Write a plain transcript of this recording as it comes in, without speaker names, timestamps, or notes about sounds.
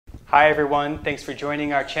Hi everyone, thanks for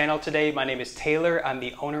joining our channel today. My name is Taylor, I'm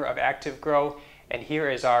the owner of Active Grow, and here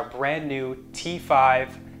is our brand new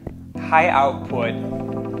T5 high output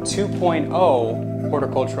 2.0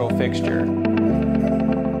 horticultural fixture.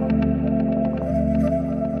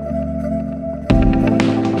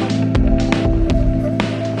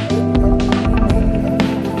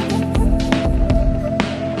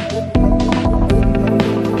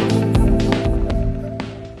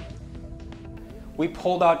 We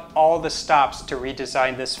pulled out all the stops to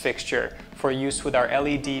redesign this fixture for use with our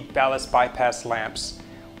LED ballast bypass lamps.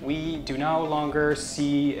 We do no longer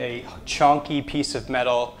see a chunky piece of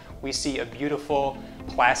metal. We see a beautiful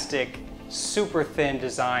plastic, super thin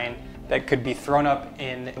design that could be thrown up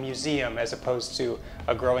in a museum as opposed to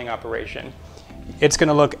a growing operation. It's going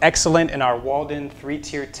to look excellent in our walled-in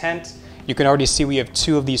 3-tier tent. You can already see we have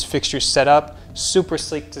 2 of these fixtures set up. Super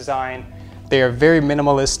sleek design. They are very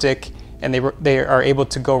minimalistic, and they are able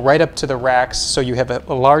to go right up to the racks, so you have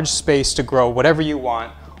a large space to grow whatever you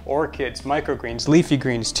want: orchids, microgreens, leafy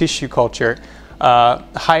greens, tissue culture,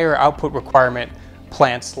 higher output requirement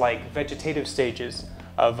plants like vegetative stages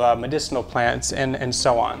of medicinal plants, and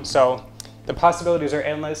so on. So the possibilities are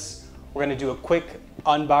endless. We're going to do a quick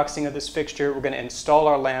unboxing of this fixture. We're going to install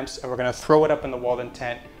our lamps, and we're going to throw it up in the walled-in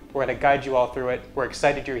tent. We're going to guide you all through it. We're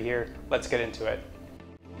excited you're here. Let's get into it.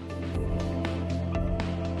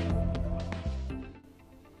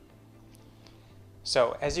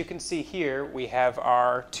 So as you can see here, we have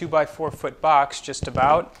our 2x4 foot box just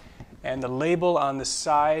about, and the label on the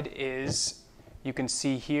side is, you can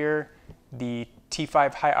see here, the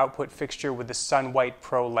T5 high output fixture with the Sun White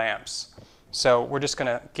Pro lamps. So we're just going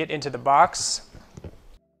to get into the box.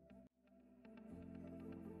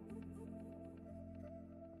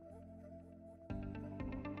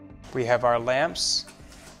 We have our lamps.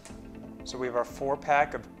 So we have our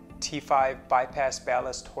 4-pack of T5 bypass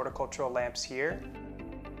ballast horticultural lamps here.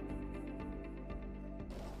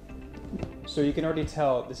 So you can already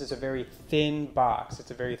tell this is a very thin box.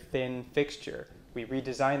 It's a very thin fixture. We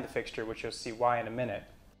redesigned the fixture, which you'll see why in a minute.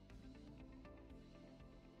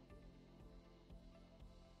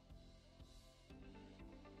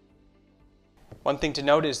 One thing to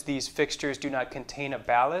note is these fixtures do not contain a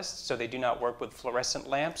ballast, so they do not work with fluorescent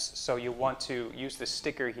lamps. So you want to use the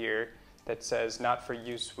sticker here that says not for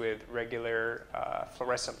use with regular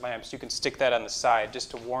fluorescent lamps. You can stick that on the side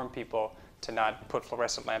just to warn people to not put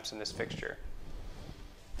fluorescent lamps in this fixture.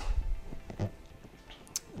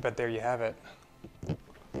 But there you have it.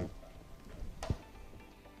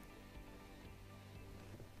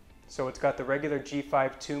 So it's got the regular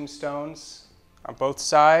G5 tombstones on both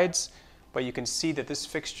sides, but you can see that this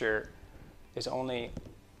fixture is only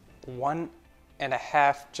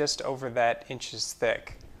 1.5, just over that, inches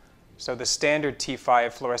thick. So the standard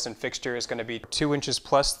T5 fluorescent fixture is going to be 2 inches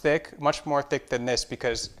plus thick, much more thick than this,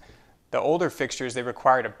 because the older fixtures, they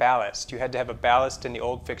required a ballast. You had to have a ballast in the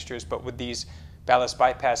old fixtures, but with these ballast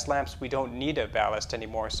bypass lamps, we don't need a ballast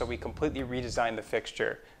anymore, so we completely redesigned the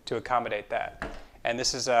fixture to accommodate that. And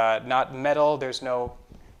this is not metal, there's no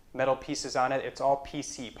metal pieces on it, it's all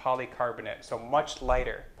PC, polycarbonate, so much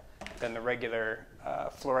lighter than the regular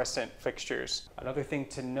fluorescent fixtures. Another thing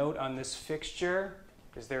to note on this fixture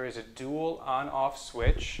is there is a dual on-off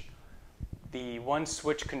switch. The one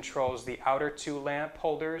switch controls the outer 2 lamp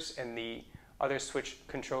holders, and the other switch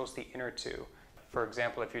controls the inner 2. For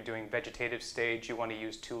example, if you're doing vegetative stage, you want to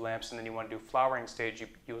use 2 lamps, and then you want to do flowering stage,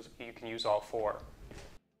 you can use all 4.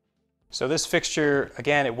 So this fixture,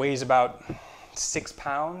 again, it weighs about 6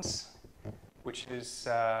 pounds, which is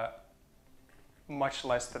much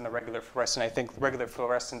less than the regular fluorescent. I think regular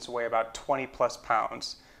fluorescents weigh about 20 plus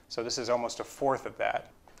pounds. So this is almost a fourth of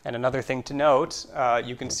that. And another thing to note,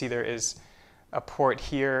 you can see there is a port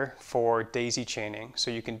here for daisy chaining. So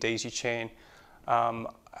you can daisy chain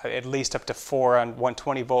at least up to 4 on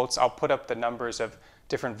 120 volts. I'll put up the numbers of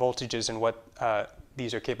different voltages and what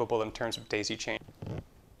these are capable in terms of daisy chain.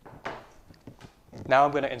 Now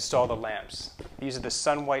I'm going to install the lamps. These are the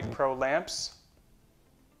Sun White Pro lamps,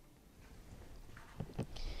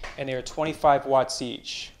 and they are 25 watts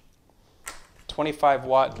each.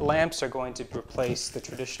 25-watt lamps are going to replace the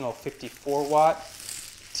traditional 54-watt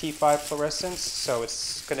T5 fluorescents, so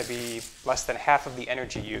it's going to be less than half of the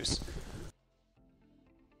energy use.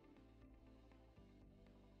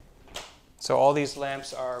 So all these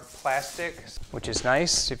lamps are plastic, which is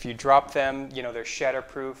nice. If you drop them, you know, they're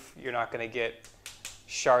shatterproof. You're not going to get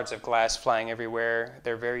shards of glass flying everywhere.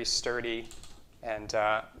 They're very sturdy and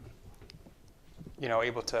you know,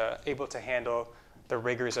 able to handle the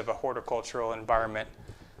rigors of a horticultural environment.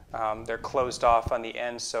 They're closed off on the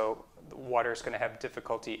end, so the water is going to have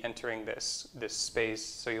difficulty entering this space,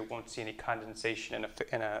 so you won't see any condensation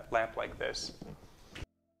in a lamp like this.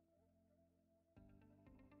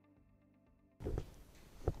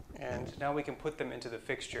 And now we can put them into the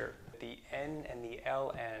fixture. The N and the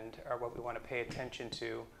L end are what we want to pay attention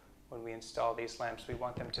to when we install these lamps. We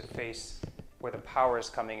want them to face where the power is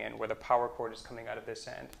coming in, where the power cord is coming out of this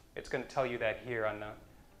end. It's going to tell you that here on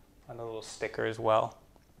the little sticker as well.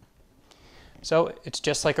 So it's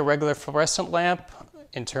just like a regular fluorescent lamp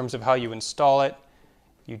in terms of how you install it.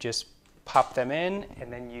 You just pop them in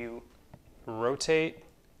and then you rotate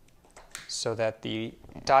so that the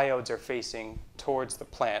diodes are facing towards the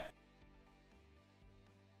plant.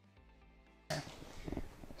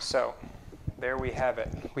 So there we have it.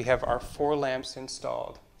 We have our 4 lamps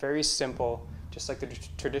installed. Very simple, just like the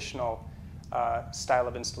traditional style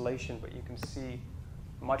of installation, but you can see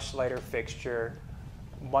much lighter fixture,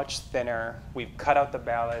 much thinner. We've cut out the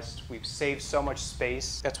ballast. We've saved so much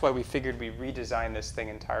space. That's why we figured we'd redesign this thing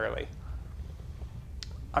entirely.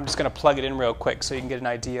 I'm just going to plug it in real quick so you can get an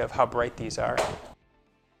idea of how bright these are.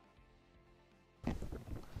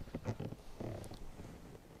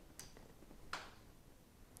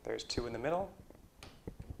 There's 2 in the middle,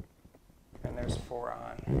 and there's 4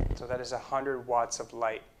 on. So that is 100 watts of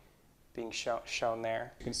light being shown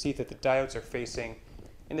there. You can see that the diodes are facing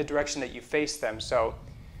in the direction that you face them, so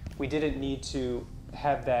we didn't need to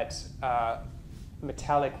have that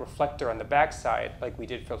metallic reflector on the back side like we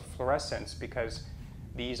did for fluorescents, because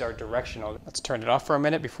these are directional. Let's turn it off for a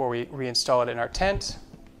minute before we reinstall it in our tent.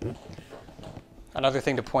 Another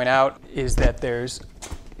thing to point out is that there's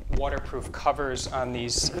waterproof covers on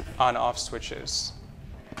these on-off switches.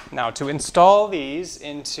 Now to install these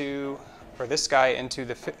into, or this guy into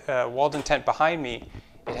the Walden tent behind me,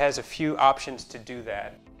 it has a few options to do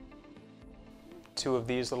that. 2 of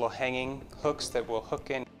these little hanging hooks that will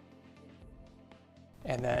hook in,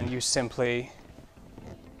 and then you simply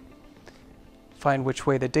find which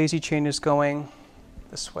way the daisy chain is going,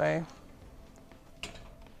 this way.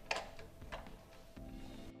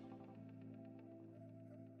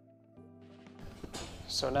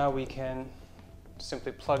 So now we can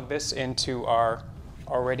simply plug this into our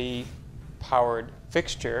already powered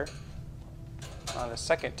fixture on the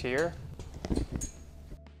second tier.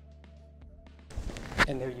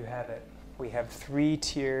 And there you have it. We have 3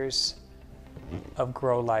 tiers of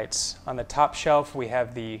grow lights. On the top shelf we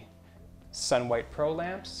have the Sun White Pro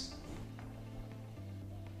lamps.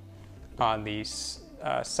 On the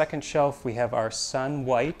second shelf we have our Sun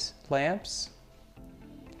White lamps.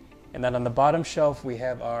 And then on the bottom shelf we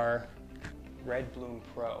have our Red Bloom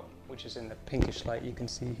Pro, which is in the pinkish light you can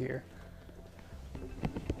see here.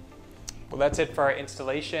 Well, that's it for our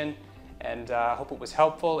installation, and I hope it was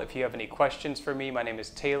helpful. If you have any questions for me, my name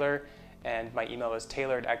is Taylor, and my email is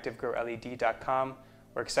taylor@activegrowled.com.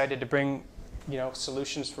 We're excited to bring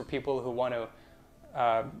solutions for people who want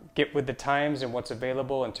to get with the times and what's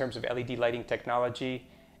available in terms of LED lighting technology,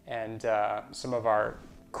 and some of our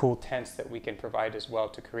cool tents that we can provide as well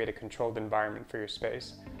to create a controlled environment for your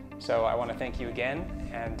space. So I want to thank you again,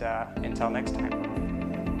 and until next time.